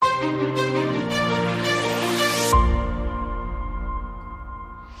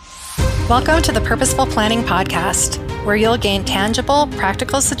Welcome to the Purposeful Planning Podcast, where you'll gain tangible,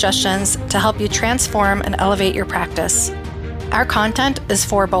 practical suggestions to help you transform and elevate your practice. Our content is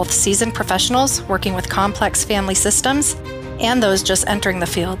for both seasoned professionals working with complex family systems and those just entering the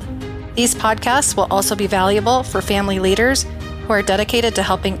field. These podcasts will also be valuable for family leaders who are dedicated to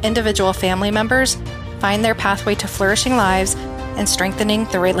helping individual family members find their pathway to flourishing lives and strengthening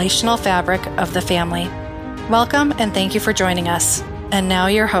the relational fabric of the family. Welcome and thank you for joining us. And now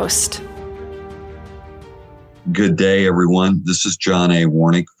your host. Good day, everyone. This is John A.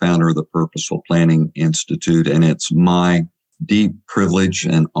 Warnick, founder of the Purposeful Planning Institute, and it's my deep privilege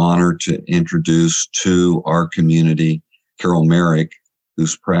and honor to introduce to our community Carol Merrick,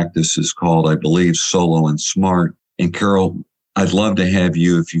 whose practice is called, I believe, Solo and Smart. And Carol, I'd love to have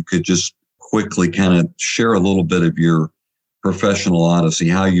you, if you could just quickly kind of share a little bit of your professional odyssey,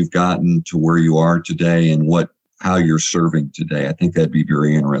 how you've gotten to where you are today and how you're serving today. I think that'd be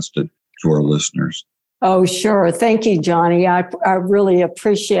very interesting to our listeners. Oh, sure. Thank you, Johnny. I really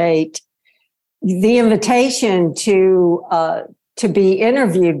appreciate the invitation to be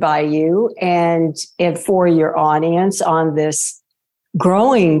interviewed by you and for your audience on this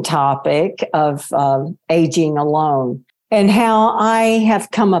growing topic of aging alone. And how I have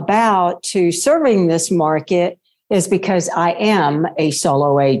come about to serving this market is because I am a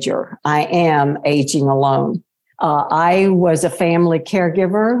solo ager. I am aging alone. I was a family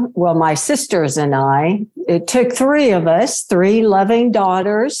caregiver. Well, my sisters and I, it took three of us, three loving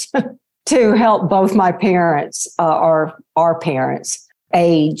daughters, to help both my parents, or our parents,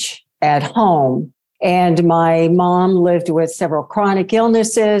 age at home. And my mom lived with several chronic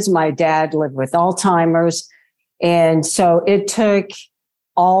illnesses. My dad lived with Alzheimer's. And so it took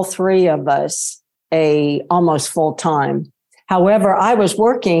all three of us almost full time. However, I was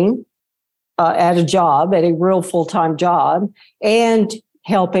working at a real full-time job, and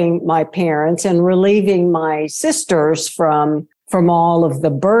helping my parents and relieving my sisters from all of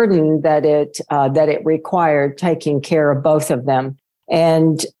the burden that it required, taking care of both of them.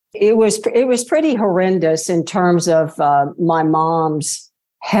 And it was pretty horrendous in terms of my mom's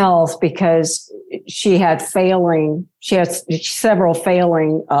health, because she had several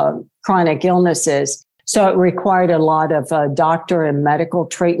failing chronic illnesses. So it required a lot of doctor and medical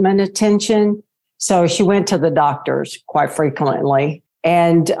treatment attention. So she went to the doctors quite frequently.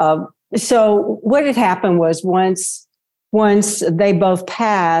 And so what had happened was once they both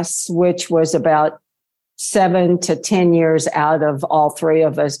passed, which was about 7 to 10 years out of all three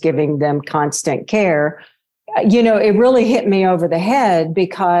of us giving them constant care, it really hit me over the head,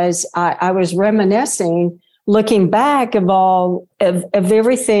 because I was reminiscing, looking back of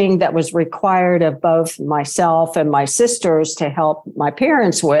everything that was required of both myself and my sisters to help my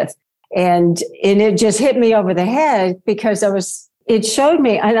parents with. And it just hit me over the head, because it showed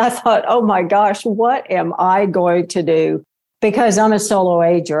me, and I thought, oh my gosh, what am I going to do? Because I'm a solo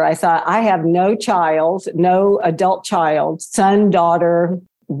ager. I thought, I have no child, no adult child, son, daughter,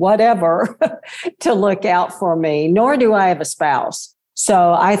 whatever, to look out for me, nor do I have a spouse.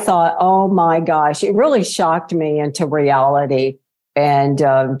 So I thought, oh my gosh, it really shocked me into reality, and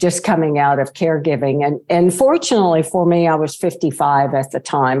just coming out of caregiving. And fortunately for me, I was 55 at the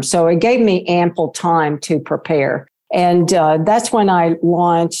time. So it gave me ample time to prepare. And that's when I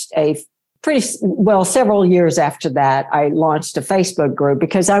launched several years after that, I launched a Facebook group,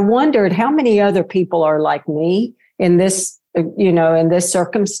 because I wondered how many other people are like me in this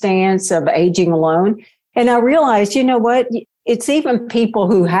circumstance of aging alone. And I realized, you know what? It's even people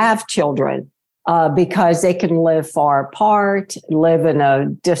who have children, because they can live far apart, live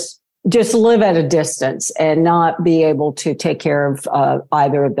just live at a distance and not be able to take care of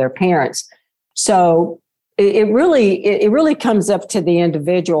either of their parents. So it really comes up to the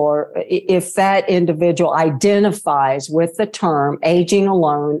individual, or if that individual identifies with the term aging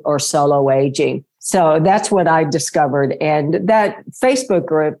alone or solo aging. So that's what I discovered. And that Facebook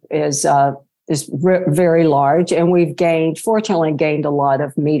group is very large, and we've fortunately gained a lot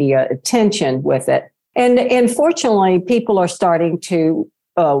of media attention with it. And fortunately, people are starting to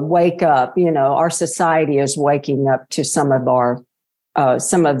wake up. Our society is waking up to some of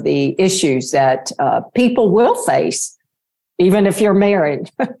the issues that people will face, even if you're married.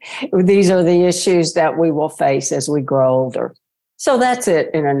 These are the issues that we will face as we grow older. So that's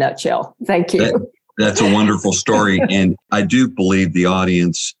it in a nutshell. Thank you. That's a wonderful story. And I do believe the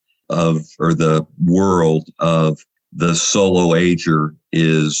audience or the world of the solo ager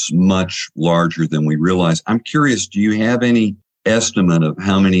is much larger than we realize. I'm curious, do you have any estimate of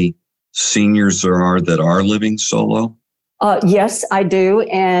how many seniors there are that are living solo? Yes, I do.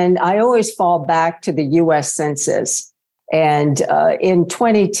 And I always fall back to the U.S. Census. And in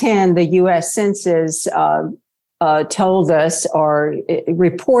 2010, the U.S. Census told us or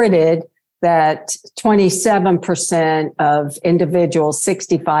reported that 27% of individuals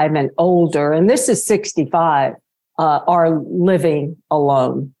 65 and older, and this is 65, are living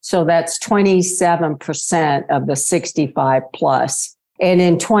alone. So that's 27% of the 65 plus. And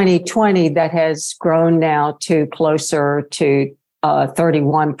in 2020, that has grown now to closer to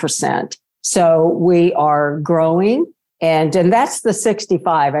 31%. So we are growing. And that's the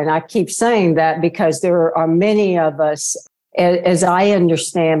 65. And I keep saying that because there are many of us, as I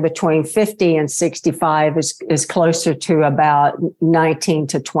understand, between 50 and 65 is closer to about 19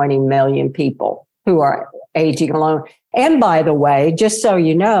 to 20 million people who are aging alone. And by the way, just so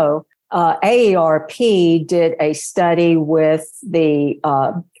you know, AARP did a study with the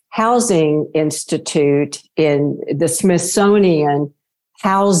Housing Institute in the Smithsonian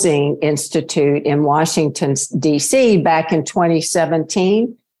Housing Institute in Washington, D.C. back in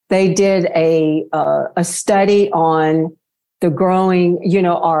 2017. They did a study on the growing,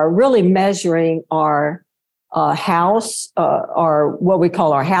 are really measuring our house, our what we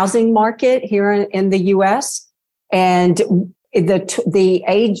call our housing market here in the U.S. And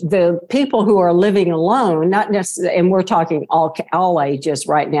the people who are living alone, not necessarily, and we're talking all ages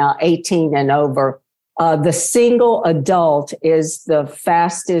right now, 18 and over. The single adult is the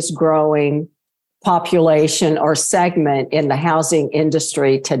fastest growing population or segment in the housing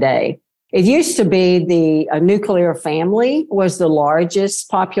industry today. It used to be the nuclear family was the largest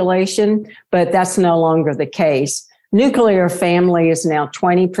population, but that's no longer the case. Nuclear family is now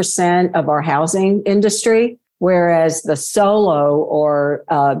 20% of our housing industry, whereas the solo or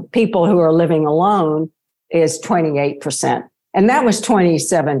people who are living alone is 28%. And that was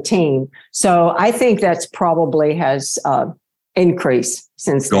 2017. So I think that's probably has increased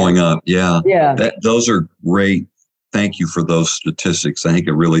since going then. up. Yeah. Yeah. Those are great. Thank you for those statistics. I think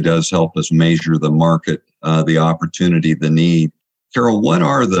it really does help us measure the market, the opportunity, the need. Carol, what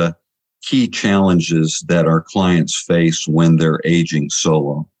are the key challenges that our clients face when they're aging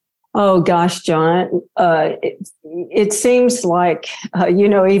solo? Oh, gosh, John, it seems like,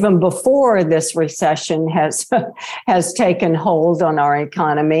 even before this recession has taken hold on our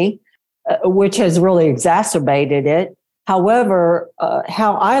economy, which has really exacerbated it. However,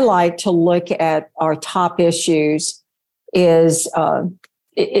 how I like to look at our top issues is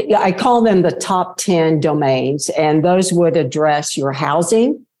I call them the top 10 domains, and those would address your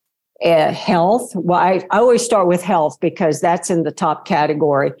housing, health. Well, I always start with health because that's in the top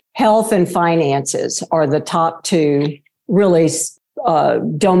category. Health and finances are the top two really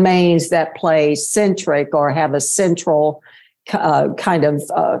domains that play centric or have a central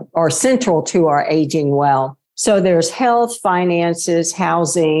or central to our aging well. So there's health, finances,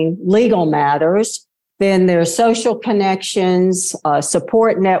 housing, legal matters. Then there's social connections,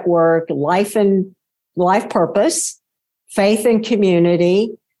 support network, life purpose, faith and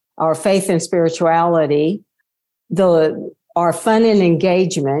community, our faith and spirituality, our fun and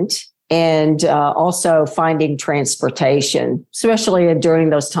engagement, and also finding transportation, especially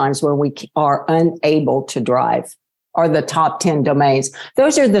during those times when we are unable to drive, are the top 10 domains.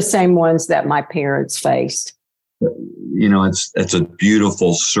 Those are the same ones that my parents faced. It's a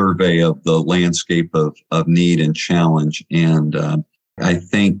beautiful survey of the landscape of need and challenge. And I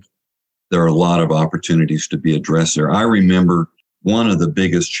think there are a lot of opportunities to be addressed there. I remember one of the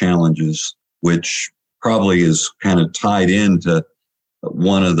biggest challenges, which probably is kind of tied into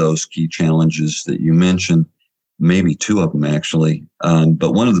one of those key challenges that you mentioned, maybe two of them actually.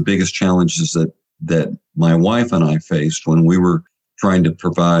 But one of the biggest challenges that my wife and I faced when we were trying to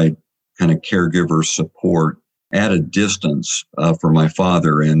provide kind of caregiver support at a distance for my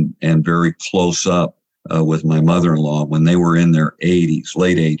father and very close up with my mother-in-law when they were in their 80s,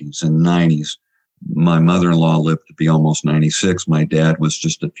 late 80s and 90s. My mother-in-law lived to be almost 96. My dad was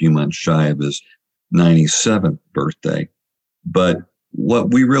just a few months shy of his 97th birthday. But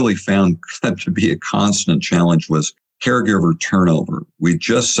what we really found to be a constant challenge was caregiver turnover. We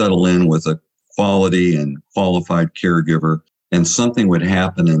just settle in with a quality and qualified caregiver, and something would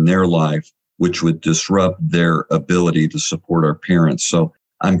happen in their life which would disrupt their ability to support our parents. So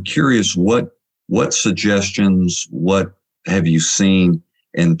I'm curious, what suggestions, what have you seen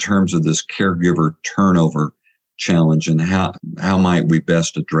in terms of this caregiver turnover challenge, and how might we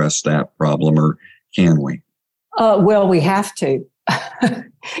best address that problem, or can we? Well, we have to.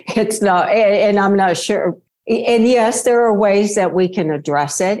 It's not, and I'm not sure. And yes, there are ways that we can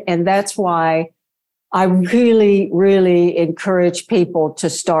address it. And that's why I really, really encourage people to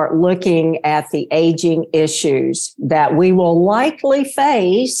start looking at the aging issues that we will likely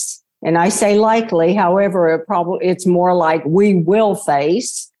face. And I say likely, however, it's more like we will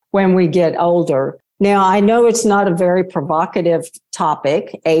face when we get older. Now, I know it's not a very provocative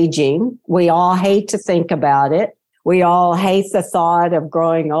topic, aging. We all hate to think about it. We all hate the thought of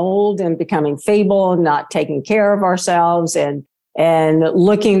growing old and becoming feeble and not taking care of ourselves and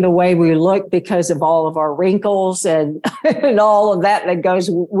looking the way we look because of all of our wrinkles and, and all of that goes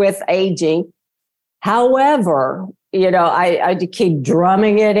with aging. However, I keep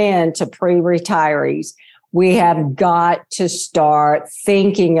drumming it in to pre-retirees. We have got to start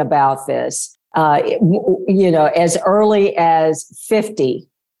thinking about this, as early as 50,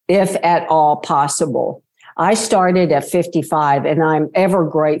 if at all possible. I started at 55 and I'm ever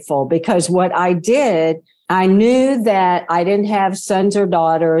grateful because what I did, I knew that I didn't have sons or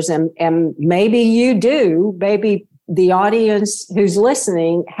daughters, and maybe you do. Maybe the audience who's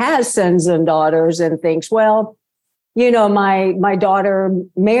listening has sons and daughters and thinks, well, my daughter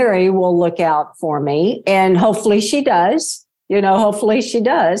Mary will look out for me, and hopefully she does. Hopefully she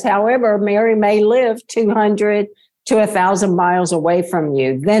does. However, Mary may live 200 to 1,000 miles away from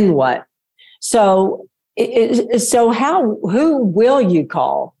you. Then what? So who will you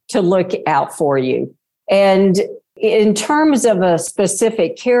call to look out for you? And in terms of a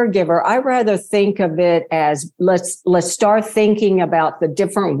specific caregiver, I rather think of it as let's start thinking about the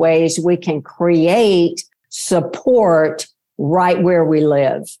different ways we can create support right where we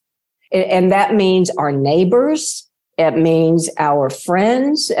live. And that means our neighbors. It means our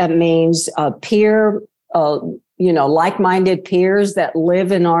friends. It means peer, like-minded peers that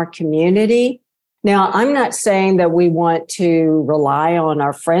live in our community. Now, I'm not saying that we want to rely on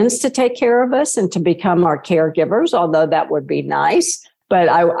our friends to take care of us and to become our caregivers, although that would be nice, but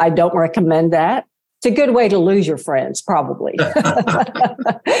I don't recommend that. It's a good way to lose your friends, probably. But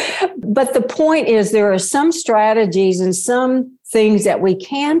the point is there are some strategies and some things that we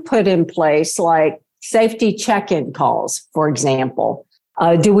can put in place, like safety check-in calls, for example.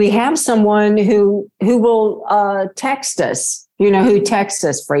 Do we have someone who will text us, who texts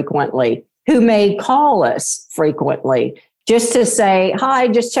us frequently? Who may call us frequently just to say, hi,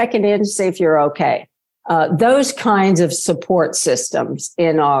 just checking in to see if you're okay. Those kinds of support systems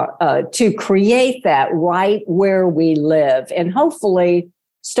to create that right where we live, and hopefully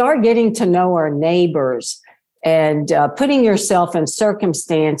start getting to know our neighbors and putting yourself in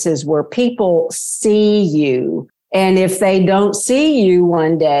circumstances where people see you. And if they don't see you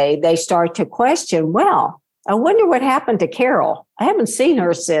one day, they start to question, well, I wonder what happened to Carol. I haven't seen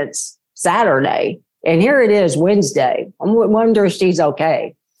her since Saturday, and here it is Wednesday. I wonder if she's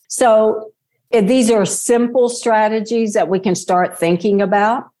okay. So these are simple strategies that we can start thinking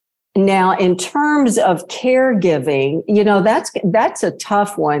about. Now, in terms of caregiving, that's a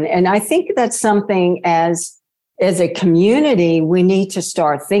tough one. And I think that's something as a community, we need to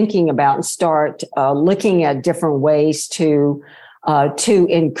start thinking about and start looking at different ways to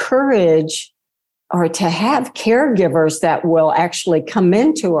encourage or to have caregivers that will actually come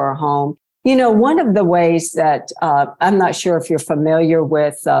into our home. One of the ways that I'm not sure if you're familiar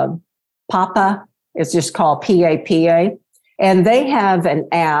with PAPA, it's just called PAPA, and they have an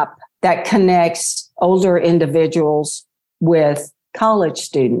app that connects older individuals with college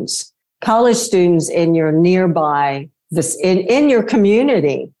students in your nearby, in your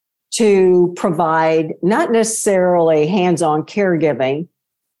community, to provide not necessarily hands-on caregiving,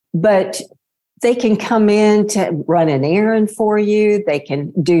 but they can come in to run an errand for you. They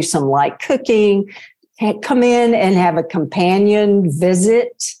can do some light cooking, come in and have a companion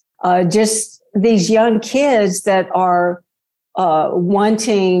visit. Just these young kids that are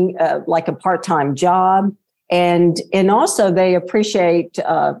wanting like a part-time job. And also they appreciate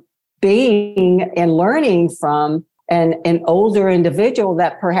being and learning from an older individual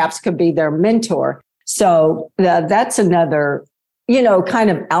that perhaps could be their mentor. So that's another kind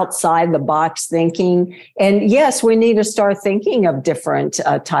of outside the box thinking. And yes, we need to start thinking of different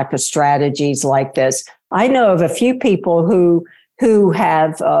type of strategies like this. I know of a few people who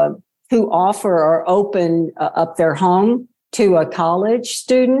offer or open up their home to a college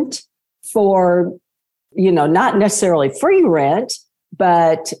student for, not necessarily free rent,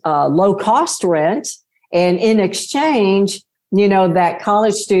 but low cost rent. And in exchange, that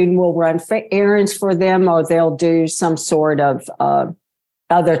college student will run errands for them, or they'll do some sort of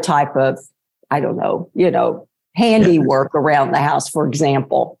other type of, handiwork around the house, for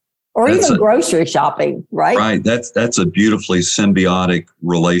example, or even grocery shopping, right? Right. That's a beautifully symbiotic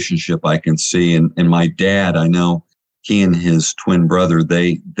relationship I can see. And my dad, I know he and his twin brother,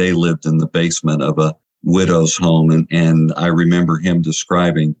 they lived in the basement of a widow's home. And I remember him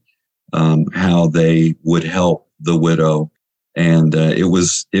describing how they would help the widow. And it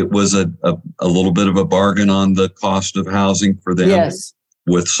was a little bit of a bargain on the cost of housing for them. Yes.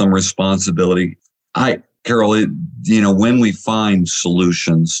 With some responsibility. Carol, when we find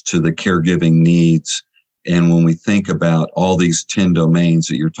solutions to the caregiving needs, and when we think about all these 10 domains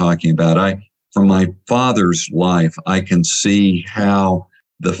that you're talking about, from my father's life, I can see how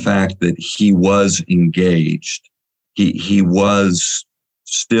the fact that he was engaged, he was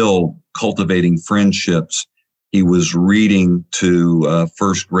still cultivating friendships. He was reading to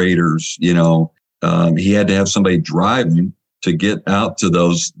first graders. He had to have somebody drive him to get out to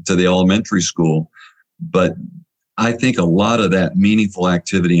the elementary school. But I think a lot of that meaningful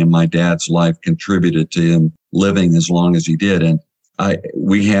activity in my dad's life contributed to him living as long as he did. And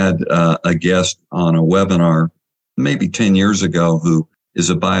we had a guest on a webinar maybe 10 years ago who is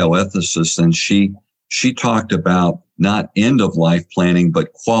a bioethicist, and she talked about not end of life planning,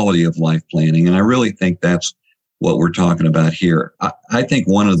 but quality of life planning. And I really think that's what we're talking about here. I think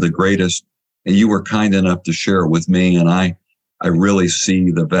one of the greatest, and you were kind enough to share it with me, and I really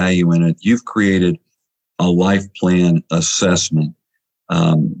see the value in it. You've created a life plan assessment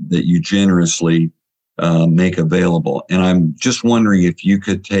that you generously make available. And I'm just wondering if you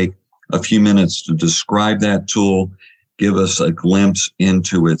could take a few minutes to describe that tool, give us a glimpse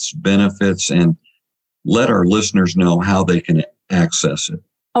into its benefits, and let our listeners know how they can access it.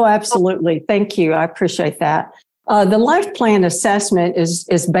 Oh, absolutely. Thank you. I appreciate that. The life plan assessment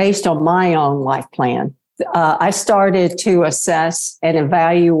is based on my own life plan. I started to assess and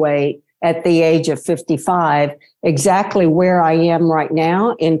evaluate at the age of 55 exactly where I am right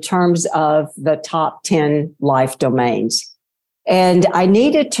now in terms of the top 10 life domains. And I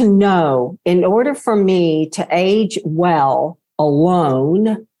needed to know, in order for me to age well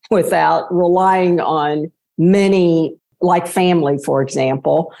alone without relying on many, like family, for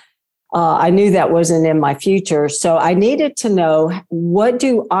example, I knew that wasn't in my future. So I needed to know, what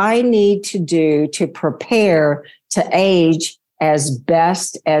do I need to do to prepare to age as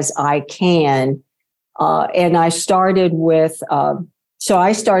best as I can? And I started with,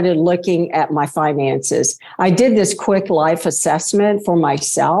 I started looking at my finances. I did this quick life assessment for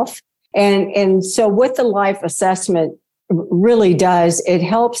myself. And so what the life assessment really does, it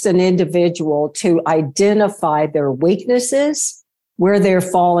helps an individual to identify their weaknesses, where they're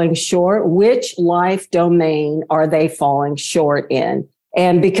falling short, which life domain are they falling short in?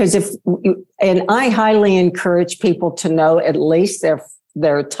 And because and I highly encourage people to know at least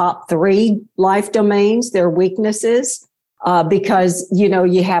their top 3 life domains, their weaknesses, because,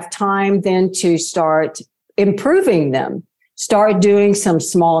 you have time then to start improving them, start doing some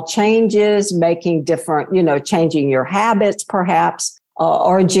small changes, making different, changing your habits perhaps,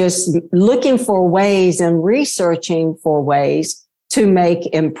 or just looking for ways and researching for ways to make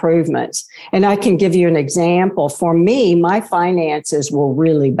improvements. And I can give you an example. For me, my finances were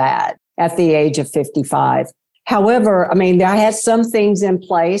really bad at the age of 55. However, I had some things in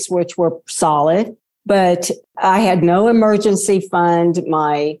place which were solid, but I had no emergency fund.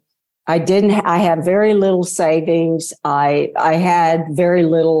 I had very little savings. I had very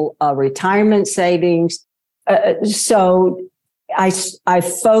little retirement savings. So I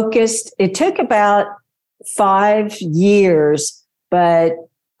focused. It took about 5 years, but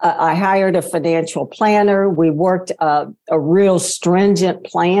I hired a financial planner. We worked a real stringent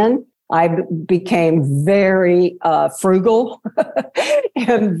plan. I became very frugal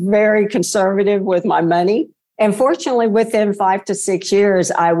and very conservative with my money. And fortunately, within 5 to 6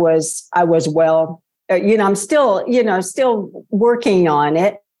 years, I was well. I'm still working on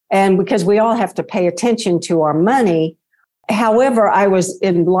it, and because we all have to pay attention to our money. However, I was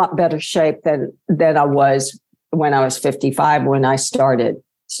in a lot better shape than I was when I was 55, when I started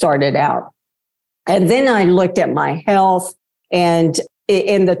out. And then I looked at my health, and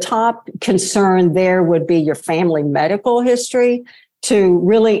in the top concern there would be your family medical history, to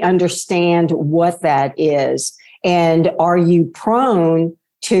really understand what that is. And are you prone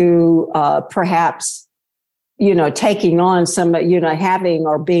to perhaps, taking on some, having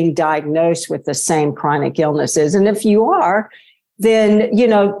or being diagnosed with the same chronic illnesses? And if you are, then,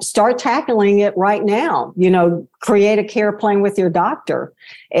 start tackling it right now. Create a care plan with your doctor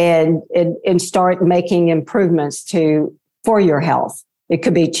and start making improvements for your health. It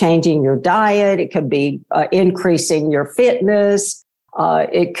could be changing your diet. It could be increasing your fitness.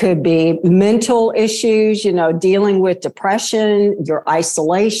 It could be mental issues, dealing with depression, your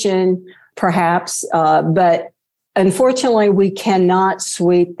isolation, perhaps. But unfortunately, we cannot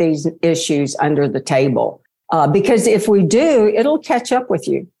sweep these issues under the table. Because if we do, it'll catch up with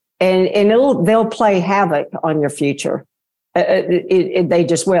you. and they'll play havoc on your future. They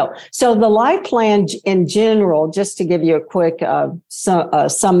just will. So the life plan in general, just to give you a quick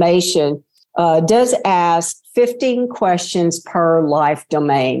summation, does ask 15 questions per life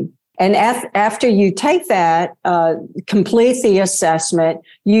domain. And after you take that, complete the assessment,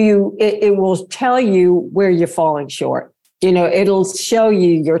 it will tell you where you're falling short. It'll show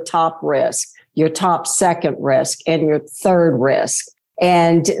you your top risk, your top second risk, and your third risk.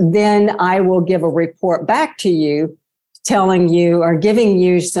 And then I will give a report back to you telling you or giving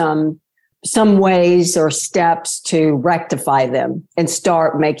you some ways or steps to rectify them and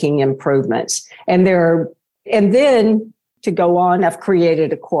start making improvements. And then to go on, I've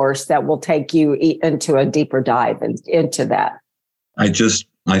created a course that will take you into a deeper dive into that. I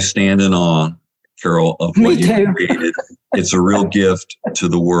stand in awe, Carol, of what you created. It's a real gift to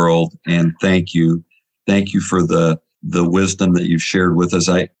the world. And thank you. Thank you for the wisdom that you've shared with us.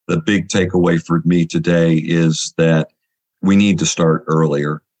 The big takeaway for me today is that we need to start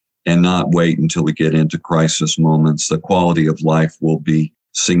earlier and not wait until we get into crisis moments. The quality of life will be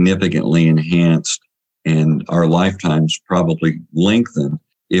significantly enhanced and our lifetimes probably lengthen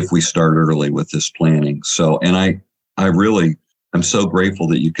if we start early with this planning. So, and I'm so grateful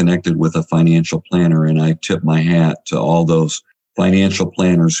that you connected with a financial planner, and I tip my hat to all those financial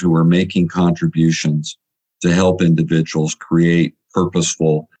planners who are making contributions to help individuals create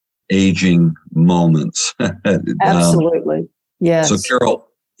purposeful aging moments. Absolutely. Yes. So Carol,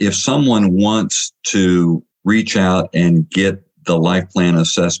 if someone wants to reach out and get the life plan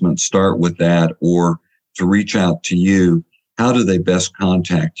assessment, start with that, or to reach out to you, how do they best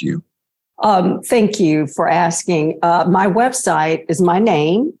contact you? Thank you for asking. My website is my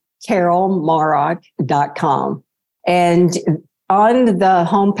name, carolmarrock.com. And on the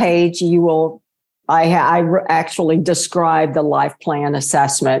homepage, I actually describe the life plan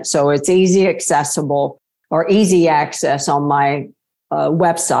assessment. So it's easy accessible or easy access on my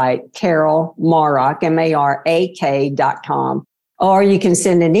website, carolmarrock, MARAK.com. Or you can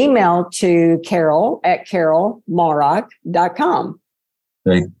send an email to carol@carolmarrock.com.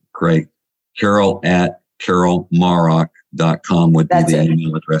 Okay, great. Carol@carolmarrock.com would be the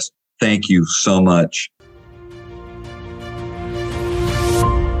email address. Thank you so much.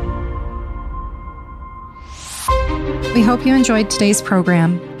 We hope you enjoyed today's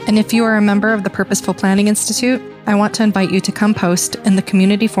program. And if you are a member of the Purposeful Planning Institute, I want to invite you to come post in the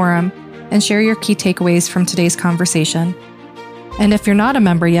community forum and share your key takeaways from today's conversation. And if you're not a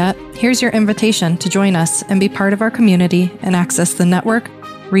member yet, here's your invitation to join us and be part of our community and access the network,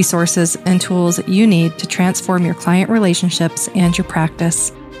 resources, and tools you need to transform your client relationships and your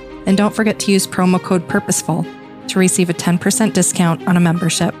practice. And don't forget to use promo code PURPOSEFUL to receive a 10% discount on a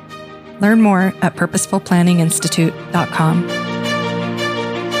membership. Learn more at purposefulplanninginstitute.com.